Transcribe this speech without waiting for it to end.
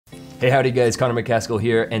Hey, howdy guys, Connor McCaskill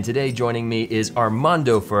here, and today joining me is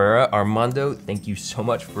Armando Ferreira. Armando, thank you so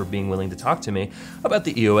much for being willing to talk to me about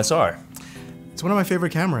the EOS R. It's one of my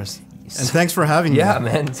favorite cameras, and thanks for having me. Yeah,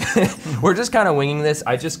 man. We're just kind of winging this.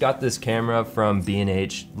 I just got this camera from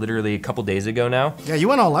B&H literally a couple days ago now. Yeah, you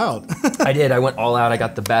went all out. I did, I went all out. I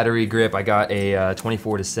got the battery grip, I got a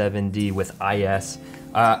 24-70 with IS.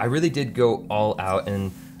 I really did go all out,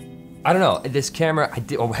 and I don't know, this camera,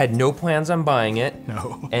 I had no plans on buying it.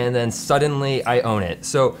 No. And then suddenly I own it.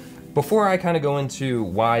 So before I kind of go into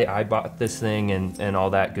why I bought this thing and all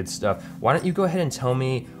that good stuff, why don't you go ahead and tell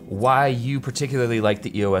me why you particularly like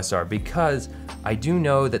the EOS R? Because I do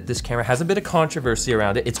know that this camera has a bit of controversy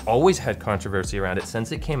around it. It's always had controversy around it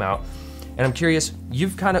since it came out. And I'm curious, you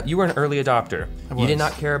were an early adopter. You did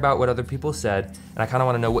not care about what other people said, and I kind of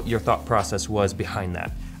want to know what your thought process was behind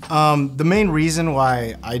that. The main reason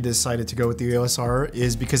why I decided to go with the EOS R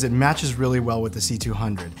is because it matches really well with the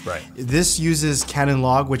C200. Right. This uses Canon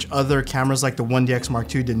log, which other cameras like the 1DX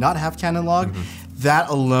Mark II did not have Canon log. That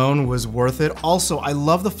alone was worth it. Also, I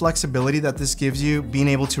love the flexibility that this gives you, being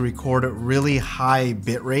able to record at really high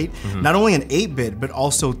bit rate, not only an 8-bit, but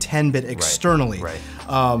also 10-bit externally.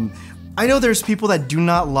 Right. I know there's people that do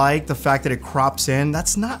not like the fact that it crops in.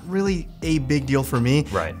 That's not really a big deal for me.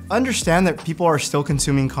 Right. Understand that people are still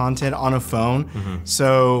consuming content on a phone.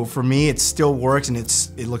 So for me, it still works and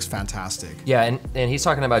it looks fantastic. Yeah, and he's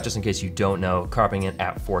talking about, just in case you don't know, cropping it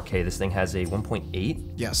at 4K. This thing has a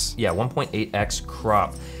 1.8? Yes. Yeah, 1.8x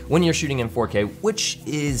crop when you're shooting in 4K, which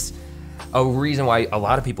is a reason why a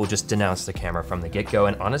lot of people just denounce the camera from the get-go.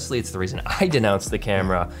 And honestly, it's the reason I denounced the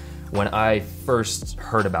camera when I first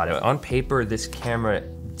heard about it. On paper, this camera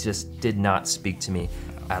just did not speak to me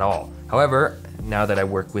at all. However, now that I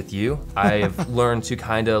work with you, I've learned to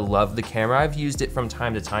kind of love the camera. I've used it from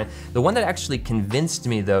time to time. The one that actually convinced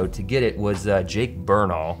me though to get it was Jake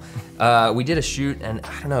Bernal. We did a shoot, and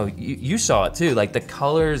I don't know, you saw it too, like the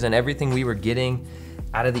colors and everything we were getting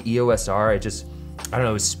out of the EOS R, I don't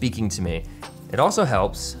know, it was speaking to me. It also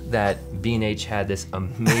helps that B&H had this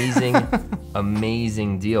amazing,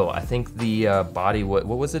 amazing deal. I think the body, what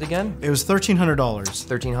was it again? It was $1,300.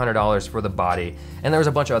 $1,300 for the body. And there was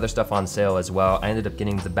a bunch of other stuff on sale as well. I ended up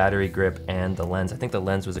getting the battery grip and the lens. I think the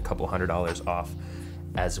lens was a couple $100 off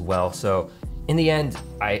as well. So in the end,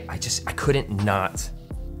 I couldn't not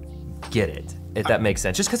get it, if that makes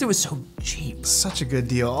sense, just because it was so cheap. Such a good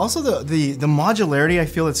deal. Also the modularity I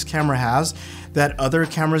feel this camera has that other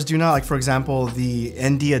cameras do not, like for example, the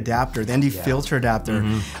ND adapter, the ND filter adapter,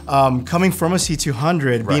 coming from a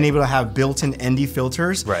C200, being able to have built-in ND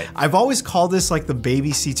filters. I've always called this like the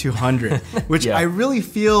baby C200, which I really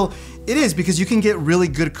feel it is, because you can get really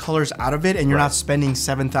good colors out of it and you're not spending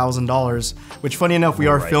 $7,000, which funny enough, we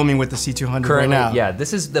are filming with the C200 right now. Yeah,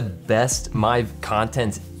 this is the best my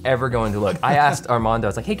content's ever going to look. I asked Armando, I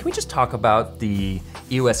was like, hey, can we just talk about the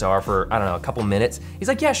EOS R for, I don't know, a couple minutes? He's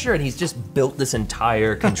like, yeah, sure, and he's just built this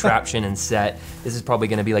entire contraption and set. This is probably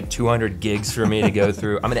gonna be like 200 gigs for me to go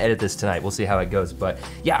through. I'm gonna edit this tonight, we'll see how it goes. But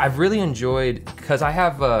yeah, I've really enjoyed, because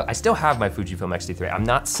I still have my Fujifilm X-T3. I'm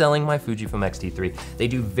not selling my Fujifilm X-T3. They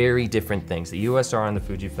do very different things. The EOS R and the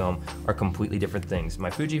Fujifilm are completely different things. My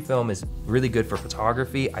Fujifilm is really good for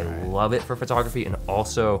photography. I love it for photography, and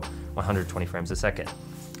also 120 frames a second.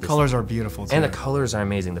 Colors are beautiful too. And the colors are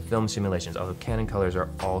amazing. The film simulations, although Canon colors are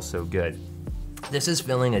also good. This is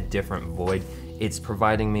filling a different void. It's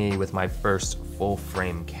providing me with my first full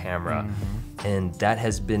frame camera. And that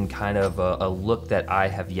has been kind of a look that I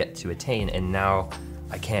have yet to attain, and now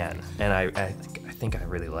I can. And I think I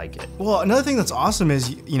really like it. Well, another thing that's awesome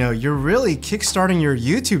is, you know, you're really kickstarting your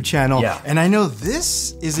YouTube channel. And I know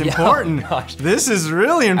this is important. Oh gosh. This is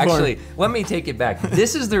really important. Actually, let me take it back.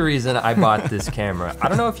 This is the reason I bought this camera. I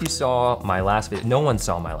don't know if you saw my last video. No one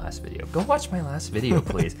saw my last video. Go watch my last video,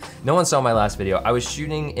 please. No one saw my last video. I was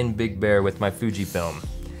shooting in Big Bear with my Fujifilm,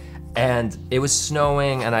 and it was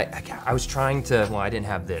snowing, and I was trying to, well, I didn't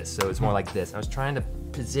have this, so it's more like this. I was trying to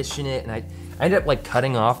position it, and I ended up like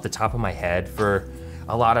cutting off the top of my head for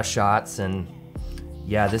a lot of shots. And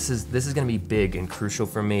yeah, this is gonna be big and crucial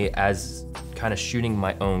for me as kind of shooting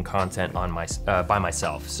my own content on by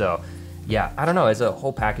myself. So yeah, I don't know, as a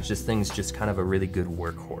whole package, this thing's just kind of a really good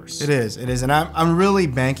workhorse. It is, and I'm really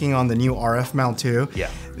banking on the new RF mount too. Yeah.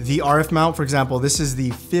 The RF mount, for example, this is the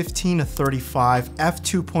 15-35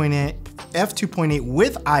 f2.8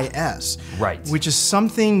 with IS. Right. Which is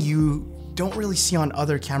something you don't really see on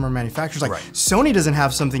other camera manufacturers. Like Sony doesn't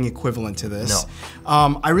have something equivalent to this.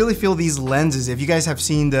 No. I really feel these lenses, if you guys have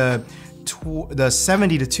seen the the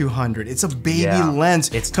 70 to 200. It's a baby lens.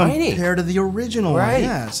 It's compared tiny to the original one.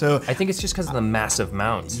 Yeah, so I think it's just because of the massive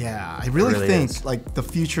mounts. Yeah, I really think like the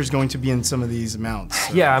future is going to be in some of these mounts.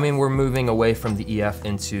 So. Yeah, I mean, we're moving away from the EF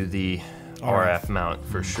into the RF mount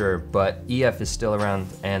for sure, but EF is still around,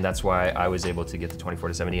 and that's why I was able to get the 24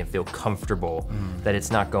 to 70 and feel comfortable that it's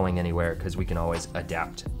not going anywhere because we can always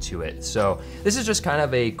adapt to it. So this is just kind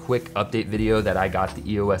of a quick update video that I got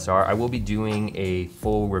the EOS R. I will be doing a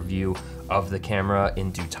full review of the camera in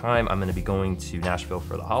due time. I'm gonna be going to Nashville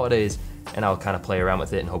for the holidays, and I'll kind of play around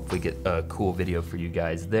with it and hopefully get a cool video for you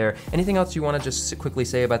guys there. Anything else you want to just quickly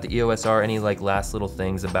say about the EOS R? Any like last little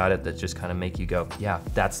things about it that just kind of make you go, yeah,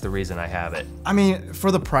 that's the reason I have it? I mean,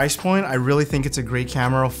 for the price point, I really think it's a great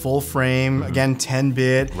camera, full frame, again,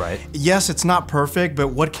 10-bit. Right. Yes, it's not perfect, but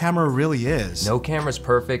what camera really is? No camera's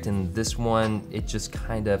perfect, and this one, it just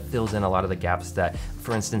kind of fills in a lot of the gaps that,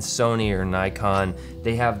 for instance, Sony or Nikon,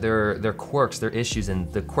 they have their quirks, their issues,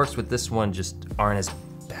 and the quirks with this one just aren't as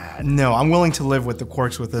bad. No, I'm willing to live with the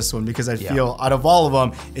quirks with this one because I feel out of all of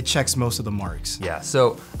them, it checks most of the marks. Yeah,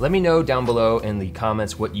 so let me know down below in the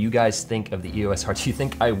comments what you guys think of the EOS R. Do you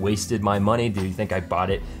think I wasted my money? Do you think I bought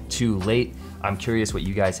it too late? I'm curious what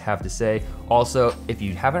you guys have to say. Also, if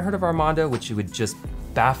you haven't heard of Armando, which would just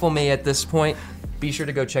baffle me at this point, be sure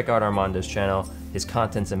to go check out Armando's channel. His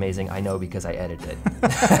content's amazing, I know because I edited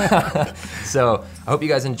it. So I hope you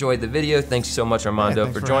guys enjoyed the video. Thanks so much,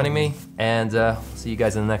 Armando, for joining me, and see you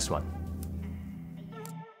guys in the next one.